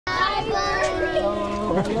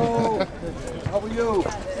Hello. How are you?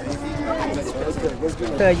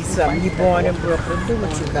 Tell you something, you born in Brooklyn, do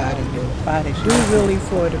what you gotta do. Do really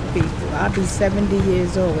for the people. I'll be 70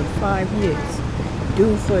 years old in 5 years.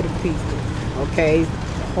 Do for the people, okay?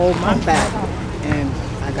 Hold my back, and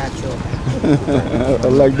I got your back. I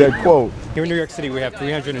like that quote. Here in New York City, we have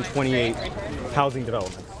 328 housing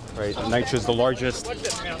developments, right? NYCHA is the largest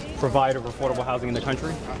provider of affordable housing in the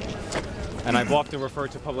country. And I've often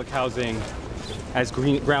referred to public housing as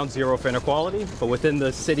ground zero for inequality, but within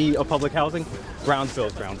the city of public housing, Brownsville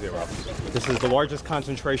is ground zero. This is the largest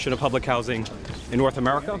concentration of public housing in North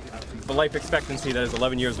America. The life expectancy that is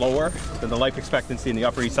 11 years lower than the life expectancy in the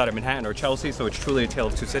Upper East Side of Manhattan or Chelsea, so it's truly a tale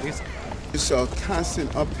of two cities. It's a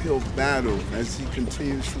constant uphill battle as he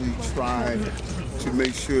continuously tries to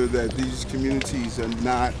make sure that these communities are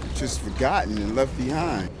not just forgotten and left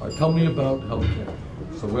behind. Tell me about health care.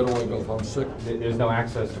 So where do I go if I'm sick? There's no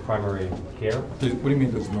access to primary care. What do you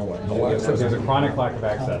mean there's no access? There's a chronic lack of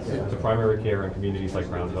access to primary care in communities like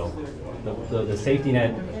Brownsville. The safety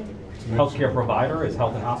net healthcare provider is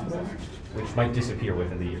Health and Hospitals, which might disappear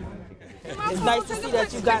within the year. It's nice to see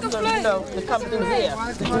that you got some, to come through here.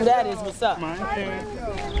 To do that is what's up.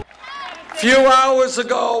 Few hours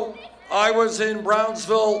ago, I was in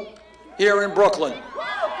Brownsville here in Brooklyn.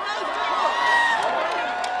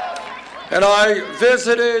 And I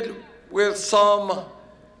visited with some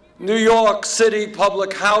New York City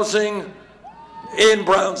public housing in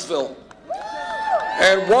Brownsville.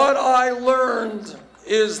 And what I learned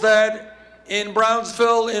is that in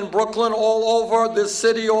Brownsville, in Brooklyn, all over this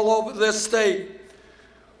city, all over this state,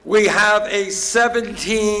 we have a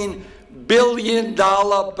 $17 billion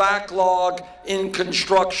backlog in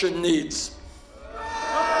construction needs.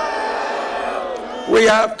 We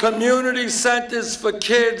have community centers for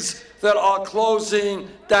kids that are closing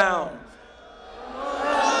down.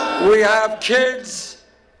 We have kids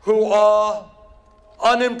who are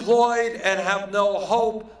unemployed and have no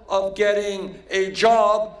hope of getting a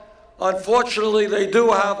job. Unfortunately, they do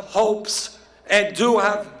have hopes and do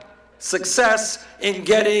have success in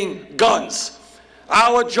getting guns.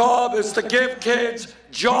 Our job is to give kids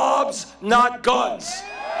jobs, not guns.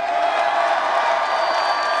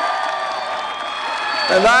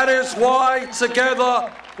 And that is why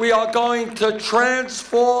together we are going to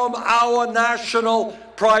transform our national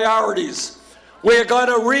priorities. We're going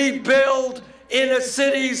to rebuild inner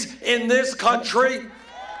cities in this country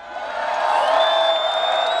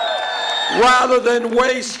rather than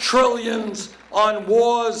waste trillions on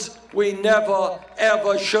wars we never,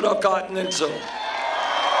 ever should have gotten into.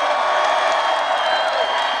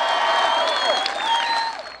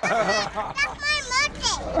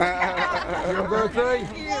 Your birthday?